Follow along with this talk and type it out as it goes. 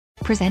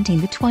presenting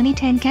the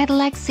 2010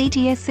 Cadillac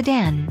CTS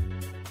Sedan.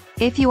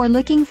 If you are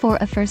looking for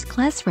a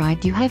first-class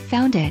ride, you have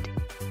found it.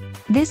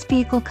 This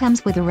vehicle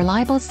comes with a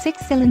reliable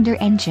 6-cylinder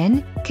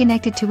engine,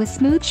 connected to a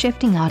smooth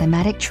shifting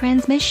automatic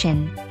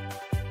transmission.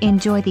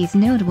 Enjoy these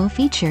notable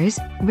features: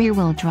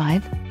 rear-wheel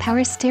drive,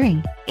 power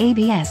steering,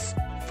 ABS,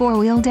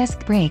 4-wheel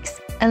disc brakes,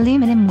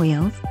 aluminum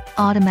wheels,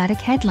 automatic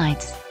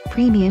headlights,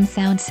 premium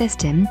sound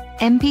system,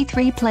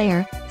 MP3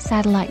 player,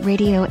 satellite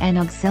radio and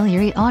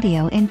auxiliary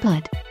audio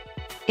input.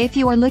 If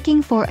you are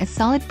looking for a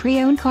solid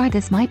pre-owned car,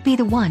 this might be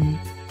the one.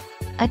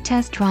 A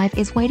test drive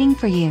is waiting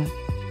for you.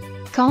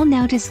 Call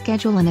now to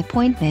schedule an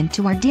appointment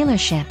to our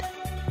dealership.